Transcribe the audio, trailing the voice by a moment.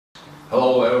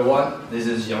Hello everyone, this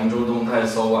is Yangzhou Dongtai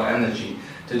Solar Energy.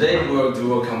 Today we'll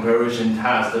do a comparison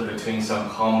test between some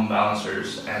common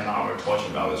balancers and our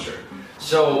TORCHN balancer.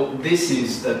 So this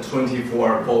is the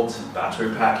 24-volt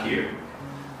battery pack here.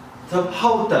 So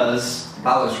how does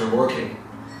balancer working?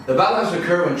 The balancer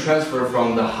current transfer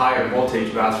from the higher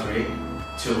voltage battery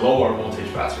to lower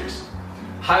voltage batteries.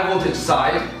 High voltage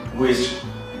side with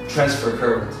transfer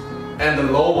current and the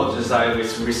low voltage side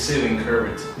with receiving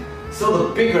current. So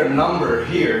the bigger number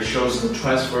here shows the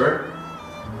transfer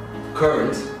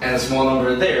current and the small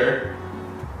number there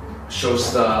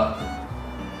shows the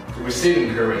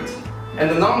receiving current. And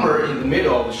the number in the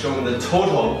middle showing the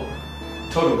total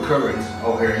current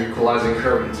over here, equalizing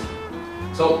current.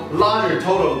 So larger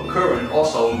total current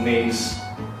also means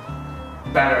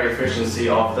better efficiency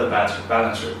of the battery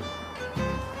balancer.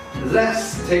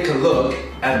 Let's take a look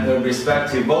at the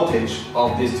respective voltage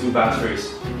of these two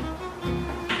batteries.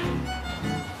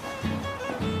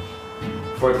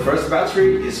 For the first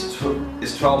battery is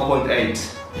 12.8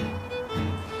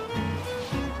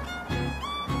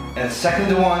 and the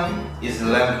second one is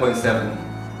 11.7.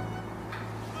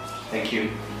 Thank you.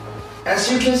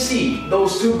 As you can see,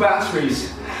 those two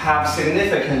batteries have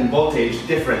significant voltage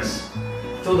difference.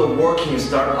 So the working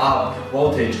start-up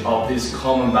voltage of this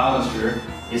common balancer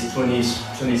is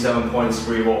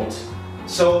 27.3 volts.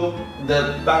 So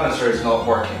the balancer is not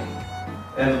working.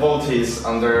 And the voltage is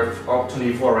under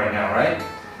 24 right now, right?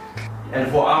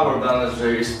 And for our balancer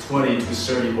is 20 to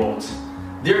 30 volts.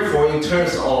 Therefore, in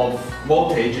terms of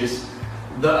voltages,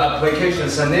 the application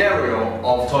scenario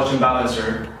of TORCHN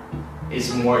balancer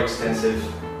is more extensive.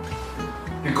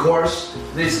 Because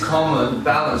this common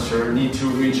balancer needs to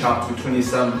reach up to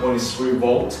 27.3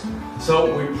 volts,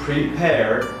 so we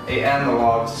prepare an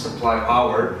analog supply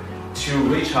power to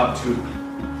reach up to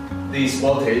this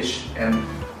voltage and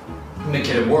make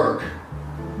it work.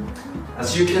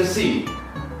 As you can see,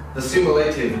 the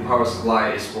simulated power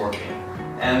supply is working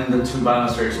and the two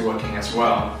balancers is working as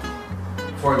well.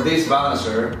 For this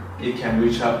balancer, it can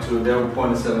reach up to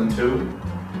 0.72,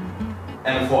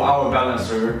 and for our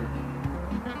balancer,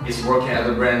 it's working at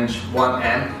the range 1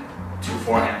 amp to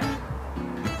 4 amp.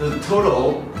 The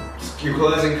total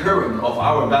equalizing current of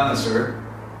our balancer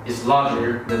is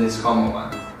larger than this common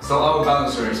one, so our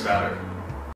balancer is better.